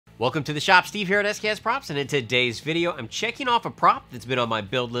Welcome to the shop. Steve here at SKS Props, and in today's video, I'm checking off a prop that's been on my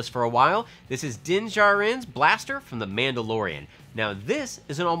build list for a while. This is Djarin's blaster from the Mandalorian. Now, this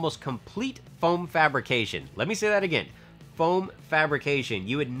is an almost complete foam fabrication. Let me say that again. Foam fabrication.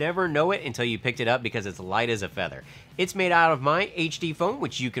 You would never know it until you picked it up because it's light as a feather. It's made out of my HD foam,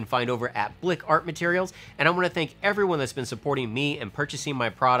 which you can find over at Blick Art Materials, and I want to thank everyone that's been supporting me and purchasing my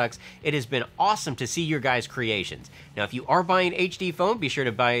products. It has been awesome to see your guys' creations. Now, if you are buying HD foam, be sure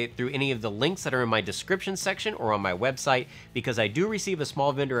to buy it through any of the links that are in my description section or on my website, because I do receive a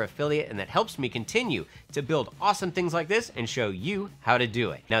small vendor affiliate, and that helps me continue to build awesome things like this and show you how to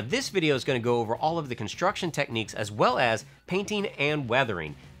do it. Now, this video is going to go over all of the construction techniques as well as painting and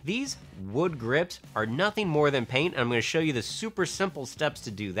weathering. These wood grips are nothing more than paint, and I'm going to show you the super simple steps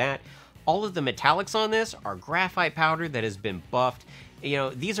to do that. All of the metallics on this are graphite powder that has been buffed. You know,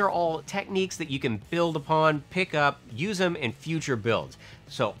 these are all techniques that you can build upon, pick up, use them in future builds.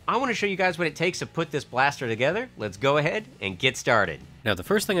 So I want to show you guys what it takes to put this blaster together. Let's go ahead and get started. Now, the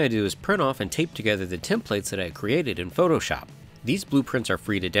first thing I do is print off and tape together the templates that I created in Photoshop. These blueprints are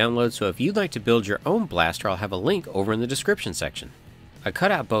free to download, so if you'd like to build your own blaster, I'll have a link over in the description section. I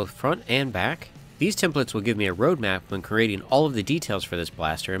cut out both front and back. These templates will give me a roadmap when creating all of the details for this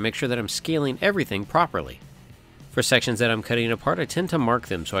blaster and make sure that I'm scaling everything properly. For sections that I'm cutting apart, I tend to mark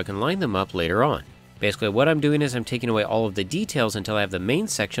them so I can line them up later on. Basically, what I'm doing is I'm taking away all of the details until I have the main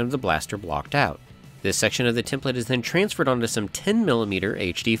section of the blaster blocked out. This section of the template is then transferred onto some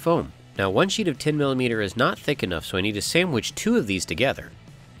 10mm HD foam. Now, one sheet of 10mm is not thick enough, so I need to sandwich two of these together.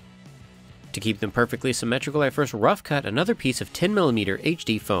 To keep them perfectly symmetrical, I first rough cut another piece of 10mm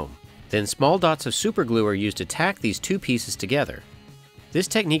HD foam. Then small dots of super glue are used to tack these two pieces together. This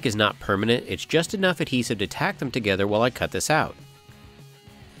technique is not permanent, it's just enough adhesive to tack them together while I cut this out.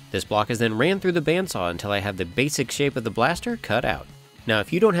 This block is then ran through the bandsaw until I have the basic shape of the blaster cut out. Now,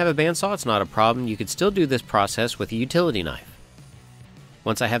 if you don't have a bandsaw, it's not a problem. You could still do this process with a utility knife.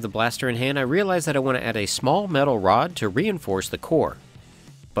 Once I have the blaster in hand, I realize that I want to add a small metal rod to reinforce the core.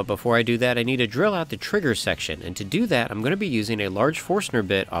 But before I do that, I need to drill out the trigger section, and to do that, I'm going to be using a large Forstner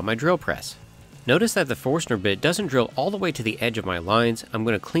bit on my drill press. Notice that the Forstner bit doesn't drill all the way to the edge of my lines. I'm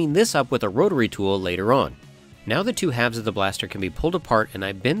going to clean this up with a rotary tool later on. Now the two halves of the blaster can be pulled apart, and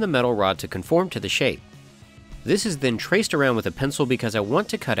I bend the metal rod to conform to the shape. This is then traced around with a pencil because I want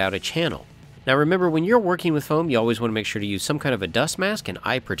to cut out a channel. Now remember, when you're working with foam, you always want to make sure to use some kind of a dust mask and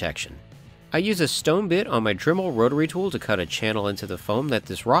eye protection. I use a stone bit on my Dremel rotary tool to cut a channel into the foam that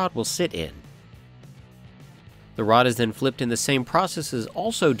this rod will sit in. The rod is then flipped, and the same process is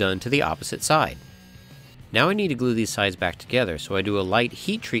also done to the opposite side. Now I need to glue these sides back together, so I do a light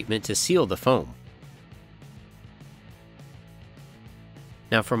heat treatment to seal the foam.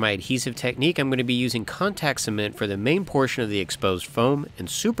 Now for my adhesive technique, I'm going to be using contact cement for the main portion of the exposed foam and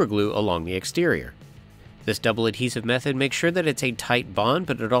super glue along the exterior. This double adhesive method makes sure that it's a tight bond,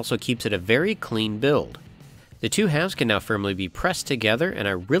 but it also keeps it a very clean build. The two halves can now firmly be pressed together, and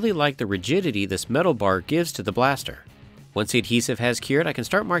I really like the rigidity this metal bar gives to the blaster. Once the adhesive has cured, I can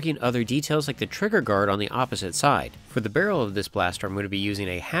start marking other details like the trigger guard on the opposite side. For the barrel of this blaster, I'm going to be using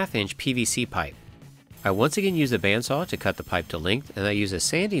a 1/2-inch PVC pipe. I once again use a bandsaw to cut the pipe to length, and I use a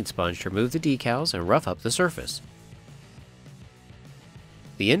sanding sponge to remove the decals and rough up the surface.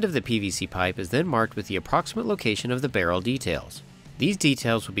 The end of the PVC pipe is then marked with the approximate location of the barrel details. These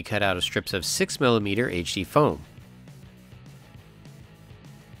details will be cut out of strips of 6mm HD foam.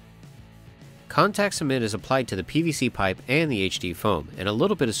 Contact cement is applied to the PVC pipe and the HD foam, and a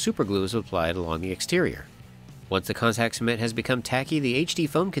little bit of super glue is applied along the exterior. Once the contact cement has become tacky, the HD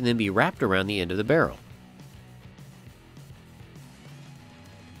foam can then be wrapped around the end of the barrel.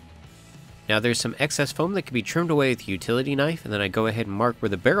 Now there's some excess foam that can be trimmed away with a utility knife, and then I go ahead and mark where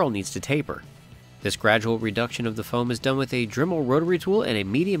the barrel needs to taper. This gradual reduction of the foam is done with a Dremel rotary tool and a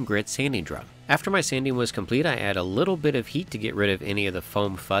medium grit sanding drum. After my sanding was complete, I add a little bit of heat to get rid of any of the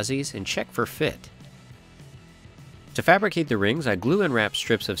foam fuzzies and check for fit. To fabricate the rings, I glue and wrap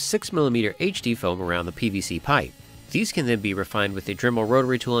strips of 6mm HD foam around the PVC pipe. These can then be refined with a Dremel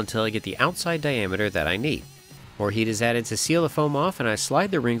rotary tool until I get the outside diameter that I need. More heat is added to seal the foam off, and I slide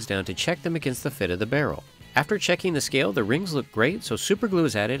the rings down to check them against the fit of the barrel. After checking the scale, the rings look great, so super glue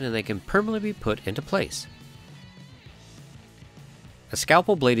is added and they can permanently be put into place. A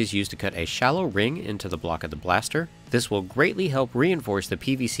scalpel blade is used to cut a shallow ring into the block of the blaster. This will greatly help reinforce the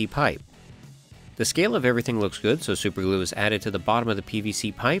PVC pipe. The scale of everything looks good, so super glue is added to the bottom of the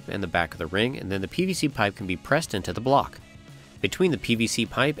PVC pipe and the back of the ring, and then the PVC pipe can be pressed into the block. Between the PVC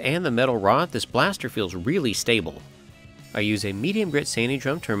pipe and the metal rod, this blaster feels really stable. I use a medium grit sanding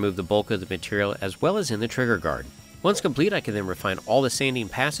drum to remove the bulk of the material as well as in the trigger guard. Once complete, I can then refine all the sanding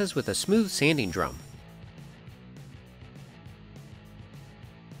passes with a smooth sanding drum.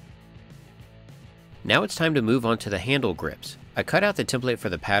 Now it's time to move on to the handle grips. I cut out the template for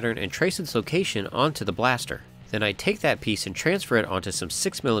the pattern and trace its location onto the blaster. Then I take that piece and transfer it onto some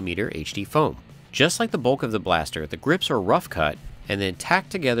 6mm HD foam. Just like the bulk of the blaster, the grips are rough cut and then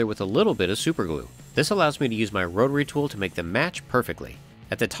tacked together with a little bit of super glue. This allows me to use my rotary tool to make them match perfectly.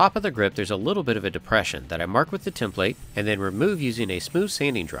 At the top of the grip there's a little bit of a depression that I mark with the template and then remove using a smooth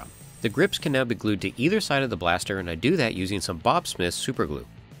sanding drum. The grips can now be glued to either side of the blaster, and I do that using some Bob Smith super glue.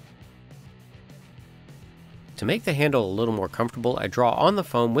 To make the handle a little more comfortable, I draw on the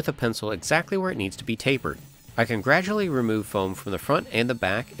foam with a pencil exactly where it needs to be tapered. I can gradually remove foam from the front and the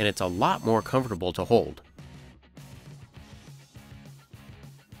back, and it's a lot more comfortable to hold.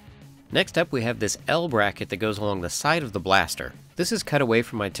 Next up, we have this L bracket that goes along the side of the blaster. This is cut away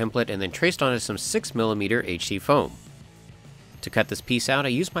from my template and then traced onto some 6mm HD foam. To cut this piece out, I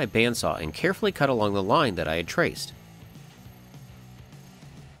used my bandsaw and carefully cut along the line that I had traced.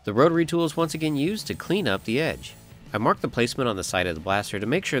 The rotary tool is once again used to clean up the edge. I mark the placement on the side of the blaster to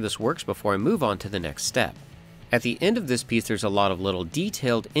make sure this works before I move on to the next step. At the end of this piece there's a lot of little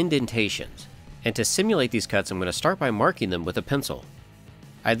detailed indentations, and to simulate these cuts I'm going to start by marking them with a pencil.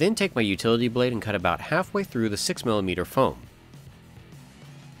 I then take my utility blade and cut about halfway through the 6mm foam.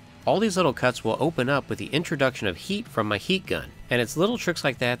 All these little cuts will open up with the introduction of heat from my heat gun, and it's little tricks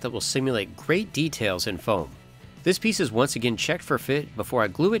like that that will simulate great details in foam. This piece is once again checked for fit before I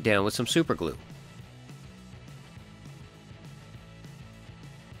glue it down with some super glue.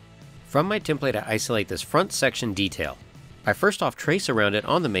 From my template I isolate this front section detail. I first off trace around it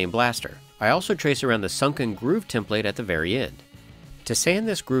on the main blaster. I also trace around the sunken groove template at the very end. To sand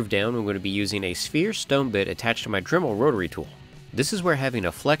this groove down, I'm going to be using a sphere stone bit attached to my Dremel rotary tool. This is where having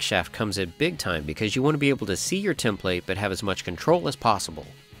a flex shaft comes in big time because you want to be able to see your template but have as much control as possible.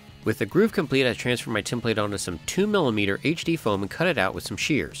 With the groove complete, I transfer my template onto some 2mm HD foam and cut it out with some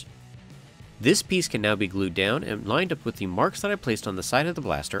shears. This piece can now be glued down and lined up with the marks that I placed on the side of the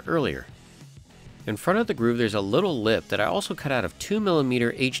blaster earlier. In front of the groove there's a little lip that I also cut out of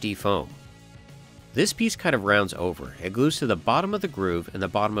 2mm HD foam. This piece kind of rounds over. It glues to the bottom of the groove and the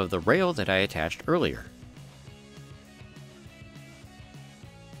bottom of the rail that I attached earlier.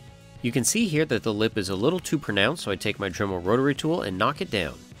 You can see here that the lip is a little too pronounced, so I take my Dremel rotary tool and knock it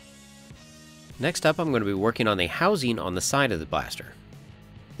down. Next up, I'm going to be working on the housing on the side of the blaster.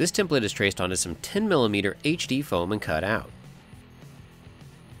 This template is traced onto some 10mm HD foam and cut out.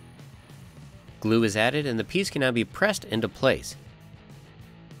 Glue is added and the piece can now be pressed into place.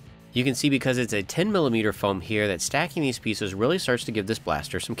 You can see because it's a 10mm foam here that stacking these pieces really starts to give this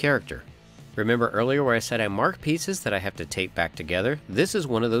blaster some character. Remember earlier where I said I mark pieces that I have to tape back together? This is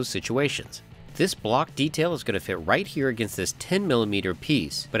one of those situations. This block detail is going to fit right here against this 10mm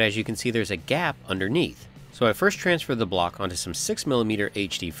piece, but as you can see there's a gap underneath. So I first transfer the block onto some 6mm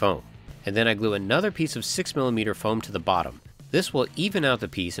HD foam, and then I glue another piece of 6mm foam to the bottom. This will even out the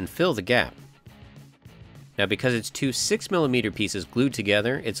piece and fill the gap. Now because it's two 6mm pieces glued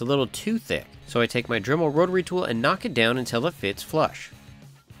together, it's a little too thick, so I take my Dremel rotary tool and knock it down until it fits flush.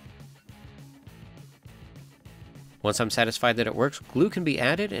 Once I'm satisfied that it works, glue can be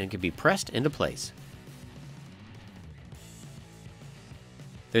added and it can be pressed into place.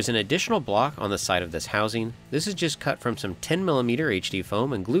 There's an additional block on the side of this housing. This is just cut from some 10mm HD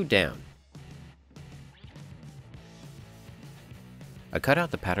foam and glued down. I cut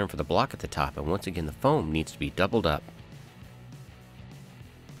out the pattern for the block at the top, and once again the foam needs to be doubled up.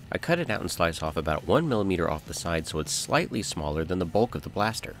 I cut it out and slice off about 1mm off the side so it's slightly smaller than the bulk of the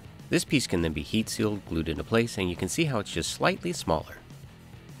blaster. This piece can then be heat sealed, glued into place, and you can see how it's just slightly smaller.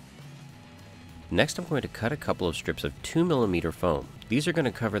 Next I'm going to cut a couple of strips of 2mm foam. These are going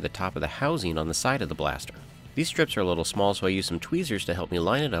to cover the top of the housing on the side of the blaster. These strips are a little small, so I use some tweezers to help me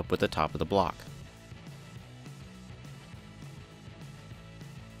line it up with the top of the block.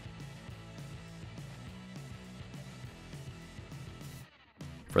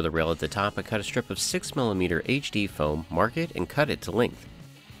 For the rail at the top, I cut a strip of 6mm HD foam, mark it, and cut it to length.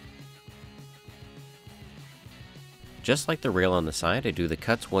 Just like the rail on the side, I do the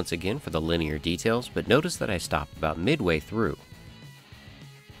cuts once again for the linear details, but notice that I stop about midway through.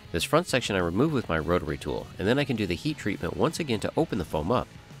 This front section I remove with my rotary tool, and then I can do the heat treatment once again to open the foam up.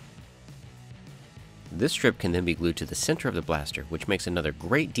 This strip can then be glued to the center of the blaster, which makes another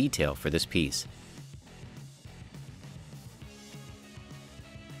great detail for this piece.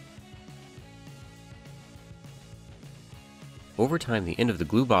 Over time, the end of the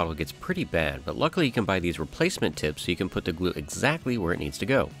glue bottle gets pretty bad, but luckily you can buy these replacement tips so you can put the glue exactly where it needs to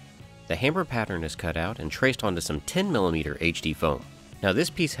go. The hammer pattern is cut out and traced onto some 10mm HD foam. Now this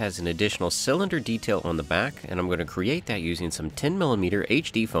piece has an additional cylinder detail on the back, and I'm going to create that using some 10mm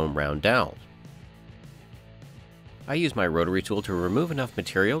HD foam round dowels. I use my rotary tool to remove enough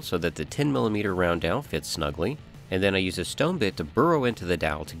material so that the 10mm round dowel fits snugly, and then I use a stone bit to burrow into the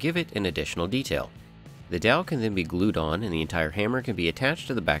dowel to give it an additional detail. The dowel can then be glued on and the entire hammer can be attached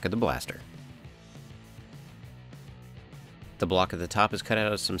to the back of the blaster. The block at the top is cut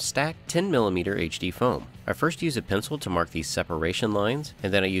out of some stacked 10mm HD foam. I first use a pencil to mark these separation lines,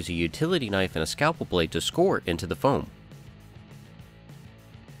 and then I use a utility knife and a scalpel blade to score into the foam.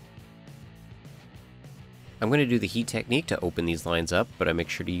 I'm going to do the heat technique to open these lines up, but I make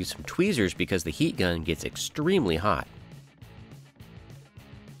sure to use some tweezers because the heat gun gets extremely hot.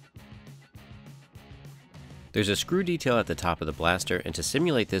 There's a screw detail at the top of the blaster, and to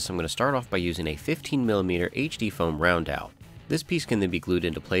simulate this I'm going to start off by using a 15mm HD foam round dowel. This piece can then be glued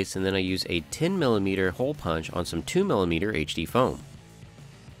into place, and then I use a 10mm hole punch on some 2mm HD foam.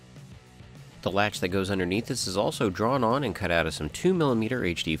 The latch that goes underneath this is also drawn on and cut out of some 2mm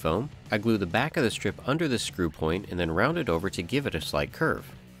HD foam. I glue the back of the strip under the screw point and then round it over to give it a slight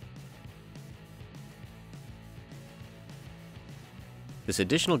curve. This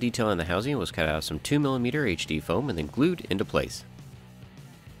additional detail in the housing was cut out of some 2mm HD foam and then glued into place.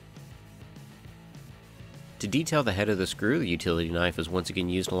 To detail the head of the screw, the utility knife is once again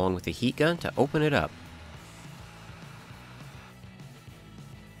used along with the heat gun to open it up.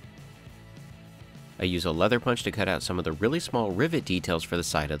 I use a leather punch to cut out some of the really small rivet details for the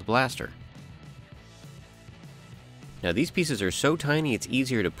side of the blaster. Now these pieces are so tiny it's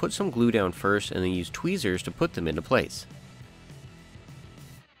easier to put some glue down first and then use tweezers to put them into place.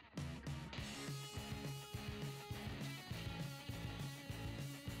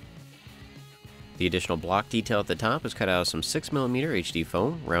 The additional block detail at the top is cut out of some 6mm HD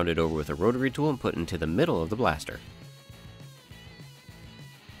foam, rounded over with a rotary tool and put into the middle of the blaster.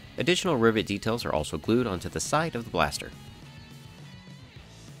 Additional rivet details are also glued onto the side of the blaster.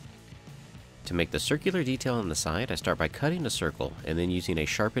 To make the circular detail on the side, I start by cutting a circle and then using a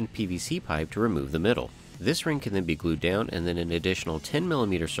sharpened PVC pipe to remove the middle. This ring can then be glued down, and then an additional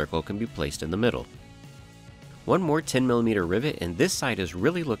 10mm circle can be placed in the middle. One more 10mm rivet and this side is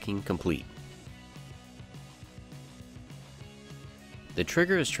really looking complete. The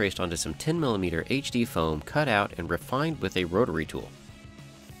trigger is traced onto some 10mm HD foam cut out and refined with a rotary tool.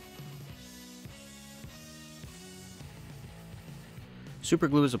 Super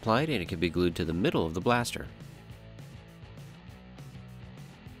glue is applied and it can be glued to the middle of the blaster.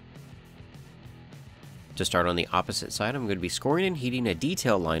 To start on the opposite side, I'm going to be scoring and heating a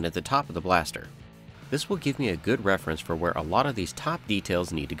detail line at the top of the blaster. This will give me a good reference for where a lot of these top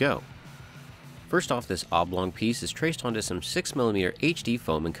details need to go. First off, this oblong piece is traced onto some 6mm HD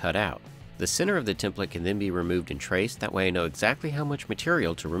foam and cut out. The center of the template can then be removed and traced, that way I know exactly how much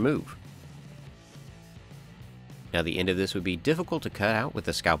material to remove. Now the end of this would be difficult to cut out with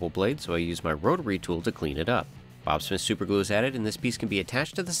a scalpel blade, so I use my rotary tool to clean it up. Bob Smith superglue is added and this piece can be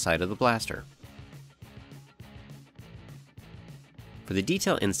attached to the side of the blaster. For the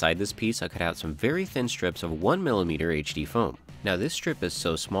detail inside this piece, I cut out some very thin strips of 1mm HD foam. Now this strip is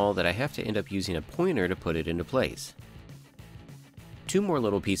so small that I have to end up using a pointer to put it into place. Two more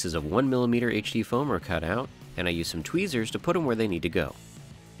little pieces of 1mm HD foam are cut out, and I use some tweezers to put them where they need to go.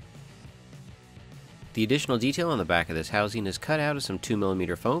 The additional detail on the back of this housing is cut out of some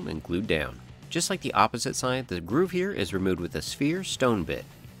 2mm foam and glued down. Just like the opposite side, the groove here is removed with a sphere stone bit.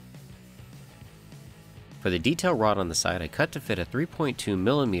 For the detail rod on the side, I cut to fit a 3.2mm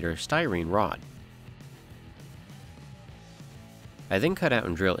styrene rod. I then cut out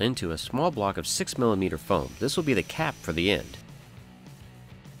and drill into a small block of 6mm foam. This will be the cap for the end.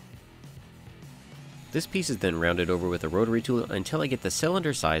 This piece is then rounded over with a rotary tool until I get the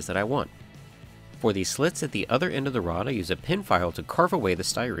cylinder size that I want. For the slits at the other end of the rod, I use a pin file to carve away the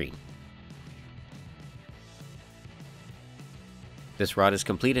styrene. This rod is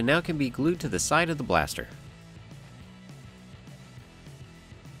complete and now can be glued to the side of the blaster.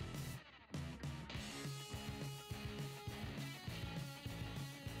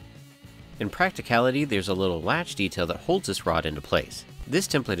 In practicality, there's a little latch detail that holds this rod into place. This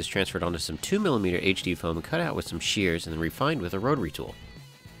template is transferred onto some 2mm HD foam and cut out with some shears and then refined with a rotary tool.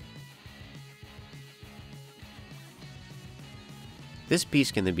 This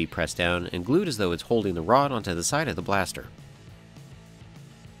piece can then be pressed down and glued as though it's holding the rod onto the side of the blaster.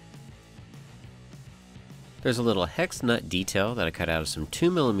 There's a little hex nut detail that I cut out of some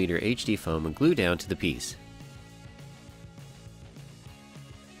 2mm HD foam and glued down to the piece.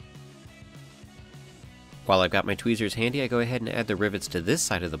 While I've got my tweezers handy, I go ahead and add the rivets to this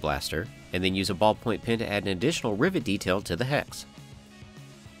side of the blaster, and then use a ballpoint pen to add an additional rivet detail to the hex.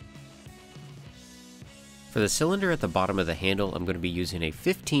 For the cylinder at the bottom of the handle, I'm going to be using a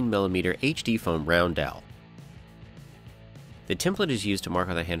 15mm HD foam round dowel. The template is used to mark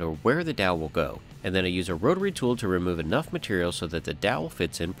on the handle where the dowel will go, and then I use a rotary tool to remove enough material so that the dowel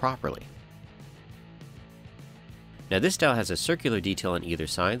fits in properly. Now this dowel has a circular detail on either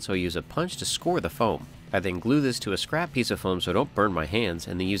side, so I use a punch to score the foam. I then glue this to a scrap piece of foam so I don't burn my hands,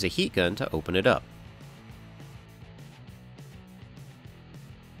 and then use a heat gun to open it up.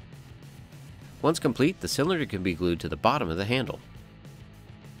 Once complete, the cylinder can be glued to the bottom of the handle.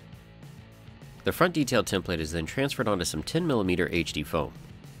 The front detail template is then transferred onto some 10mm HD foam.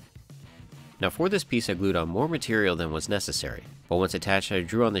 Now for this piece I glued on more material than was necessary, but once attached I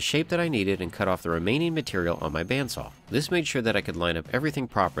drew on the shape that I needed and cut off the remaining material on my bandsaw. This made sure that I could line up everything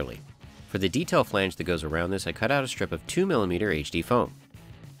properly. For the detail flange that goes around this, I cut out a strip of 2mm HD foam.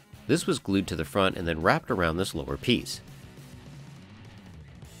 This was glued to the front and then wrapped around this lower piece.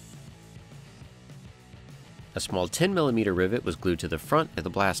 A small 10mm rivet was glued to the front of the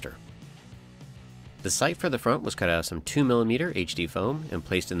blaster. The sight for the front was cut out of some 2mm HD foam and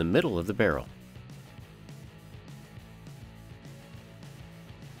placed in the middle of the barrel.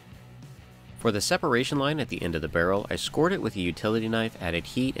 For the separation line at the end of the barrel, I scored it with a utility knife, added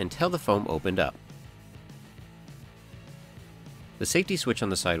heat until the foam opened up. The safety switch on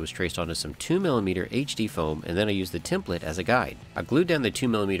the side was traced onto some 2mm HD foam, and then I used the template as a guide. I glued down the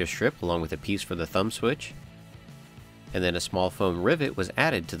 2mm strip along with a piece for the thumb switch, and then a small foam rivet was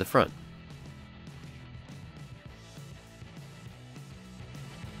added to the front.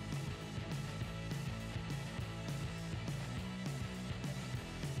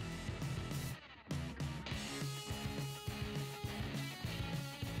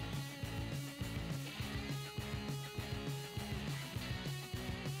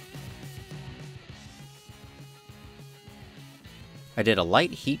 I did a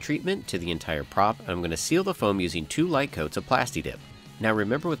light heat treatment to the entire prop, and I'm going to seal the foam using 2 light coats of Plasti-Dip. Now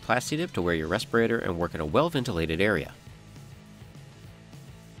remember with Plasti-Dip to wear your respirator and work in a well-ventilated area.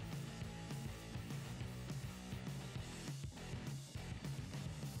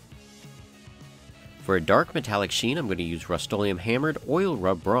 For a dark metallic sheen, I'm going to use Rust-Oleum Hammered Oil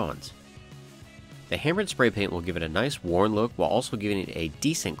Rub Bronze. The hammered spray paint will give it a nice worn look while also giving it a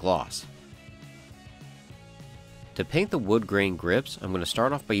decent gloss. To paint the wood grain grips, I'm going to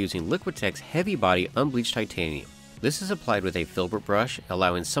start off by using Liquitex Heavy Body Unbleached Titanium. This is applied with a filbert brush,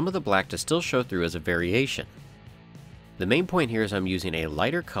 allowing some of the black to still show through as a variation. The main point here is I'm using a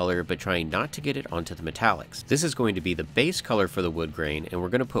lighter color but trying not to get it onto the metallics. This is going to be the base color for the wood grain, and we're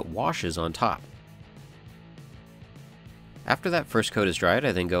going to put washes on top. After that first coat is dried,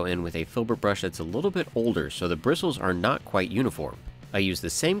 I then go in with a filbert brush that's a little bit older so the bristles are not quite uniform. I use the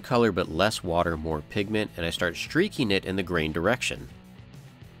same color but less water, more pigment, and I start streaking it in the grain direction.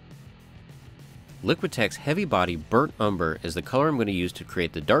 Liquitex Heavy Body Burnt Umber is the color I'm going to use to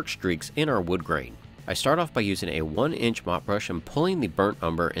create the dark streaks in our wood grain. I start off by using a 1-inch mop brush and pulling the burnt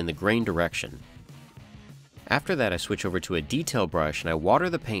umber in the grain direction. After that I switch over to a detail brush and I water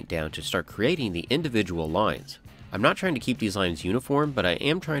the paint down to start creating the individual lines. I'm not trying to keep these lines uniform, but I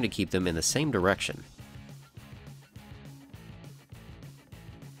am trying to keep them in the same direction.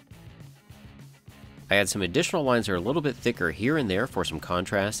 I add some additional lines that are a little bit thicker here and there for some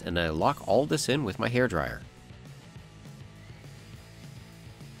contrast, and I lock all this in with my hairdryer.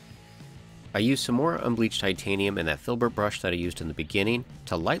 I use some more unbleached titanium and that filbert brush that I used in the beginning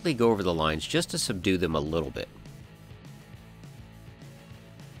to lightly go over the lines just to subdue them a little bit.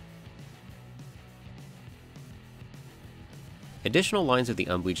 Additional lines of the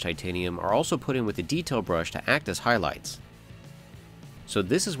unbleached titanium are also put in with the detail brush to act as highlights. So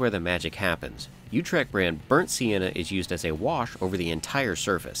this is where the magic happens. Utrecht brand Burnt Sienna is used as a wash over the entire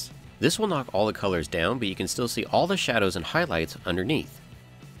surface. This will knock all the colors down, but you can still see all the shadows and highlights underneath.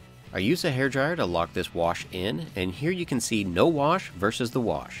 I use a hairdryer to lock this wash in, and here you can see no wash versus the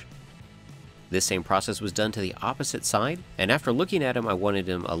wash. This same process was done to the opposite side, and after looking at him I wanted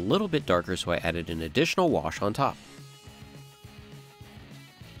him a little bit darker, so I added an additional wash on top.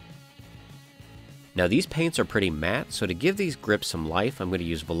 Now these paints are pretty matte, so to give these grips some life, I'm going to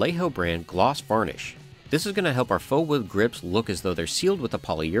use Vallejo brand Gloss Varnish. This is going to help our faux wood grips look as though they're sealed with a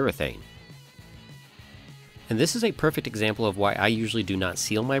polyurethane. And this is a perfect example of why I usually do not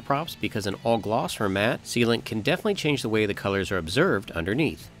seal my props, because an all gloss or matte sealant can definitely change the way the colors are observed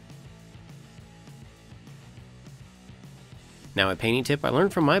underneath. Now a painting tip I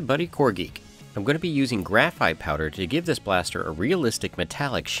learned from my buddy Core Geek. I'm going to be using graphite powder to give this blaster a realistic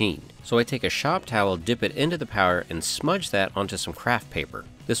metallic sheen. So I take a shop towel, dip it into the powder, and smudge that onto some craft paper.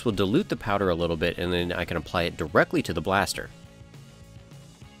 This will dilute the powder a little bit, and then I can apply it directly to the blaster.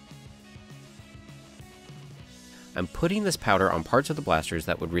 I'm putting this powder on parts of the blasters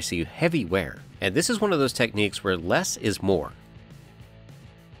that would receive heavy wear, and this is one of those techniques where less is more.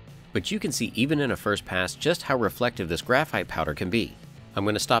 But you can see even in a first pass just how reflective this graphite powder can be. I'm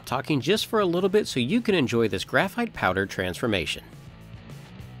going to stop talking just for a little bit so you can enjoy this graphite powder transformation.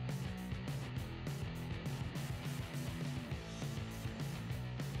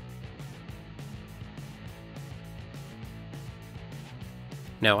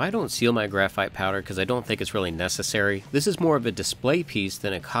 Now, I don't seal my graphite powder because I don't think it's really necessary. This is more of a display piece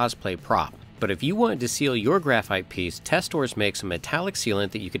than a cosplay prop. But if you wanted to seal your graphite piece, test stores make some metallic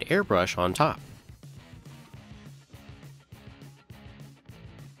sealant that you could airbrush on top.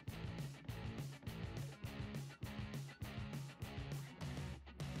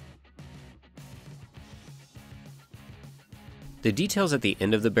 The details at the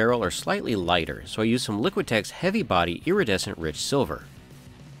end of the barrel are slightly lighter, so I use some Liquitex Heavy Body Iridescent Rich Silver.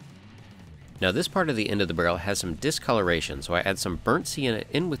 Now this part of the end of the barrel has some discoloration, so I add some burnt sienna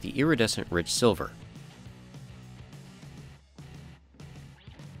in with the Iridescent Rich Silver.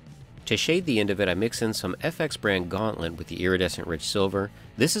 To shade the end of it, I mix in some FX brand Gauntlet with the Iridescent Rich Silver.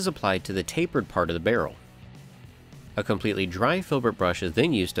 This is applied to the tapered part of the barrel. A completely dry filbert brush is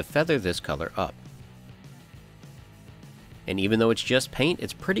then used to feather this color up. And even though it's just paint,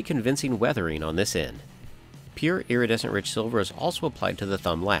 it's pretty convincing weathering on this end. Pure Iridescent Rich Silver is also applied to the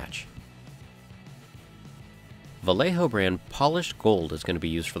thumb latch. Vallejo brand Polished Gold is going to be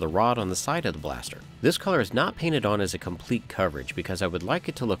used for the rod on the side of the blaster. This color is not painted on as a complete coverage because I would like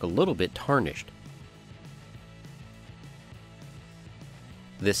it to look a little bit tarnished.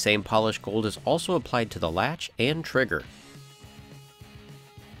 This same Polished Gold is also applied to the latch and trigger.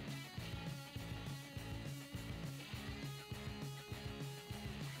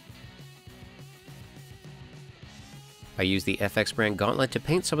 I use the FX brand Gauntlet to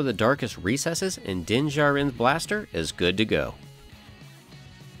paint some of the darkest recesses, and Djarin's blaster is good to go.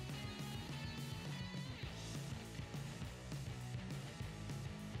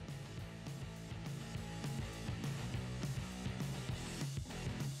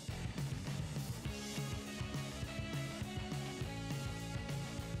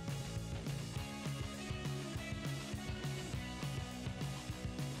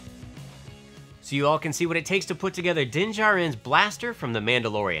 So you all can see what it takes to put together Djarin's blaster from the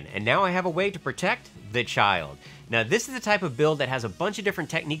Mandalorian, and now I have a way to protect the child. Now this is the type of build that has a bunch of different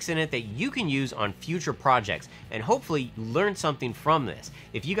techniques in it that you can use on future projects, and hopefully you learn something from this.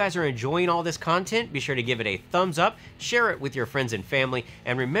 If you guys are enjoying all this content, be sure to give it a thumbs up, share it with your friends and family,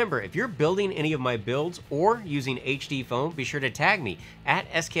 and remember, if you're building any of my builds or using HD foam, be sure to tag me at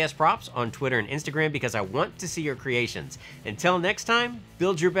SKS Props on Twitter and Instagram because I want to see your creations. Until next time,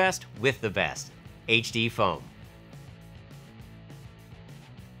 build your best with the best. HD foam.